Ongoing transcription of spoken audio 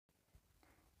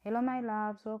Hello my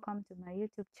loves, welcome to my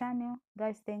YouTube channel.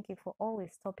 Guys, thank you for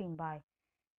always stopping by.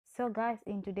 So guys,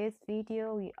 in today's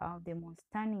video we have the most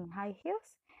stunning high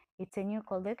heels. It's a new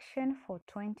collection for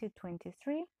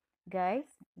 2023. Guys,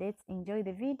 let's enjoy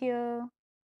the video.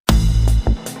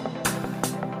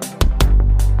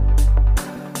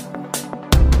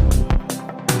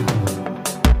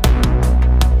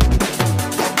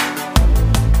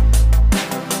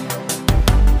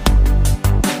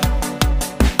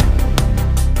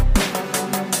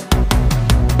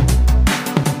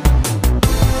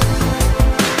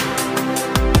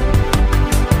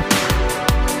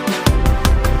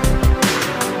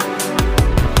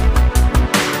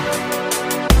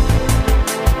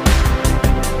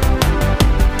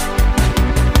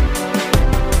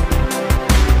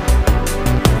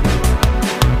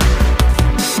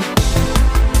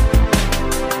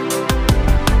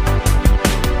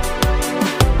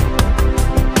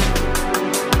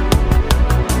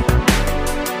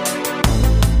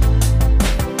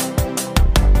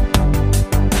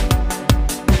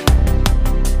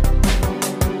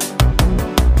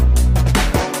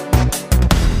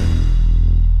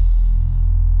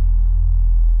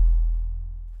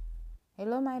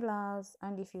 Hello my loves,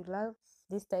 and if you love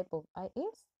this type of high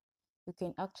heels, you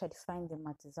can actually find them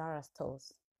at Zara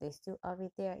stores. They still have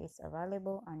it there. It's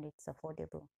available and it's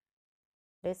affordable.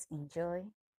 Let's enjoy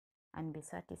and be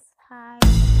satisfied.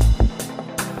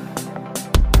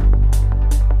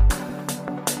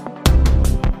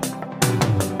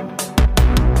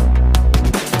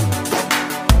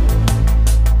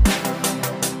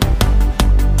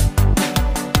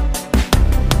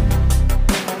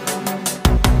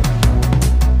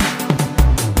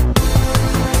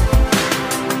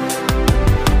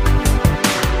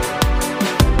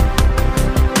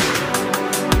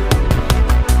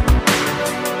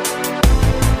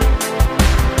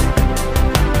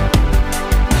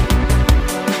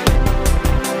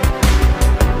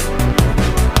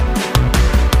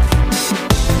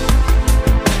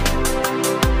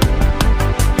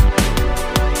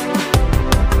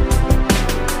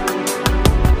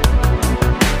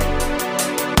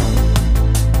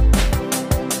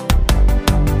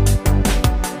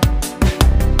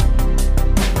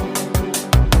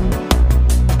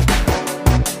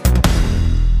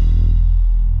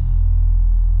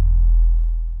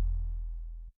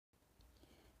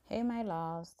 Hey my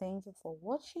loves, thank you for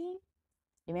watching.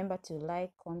 Remember to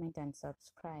like, comment and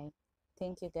subscribe.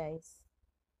 Thank you guys,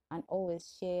 and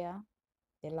always share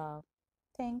the love.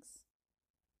 Thanks.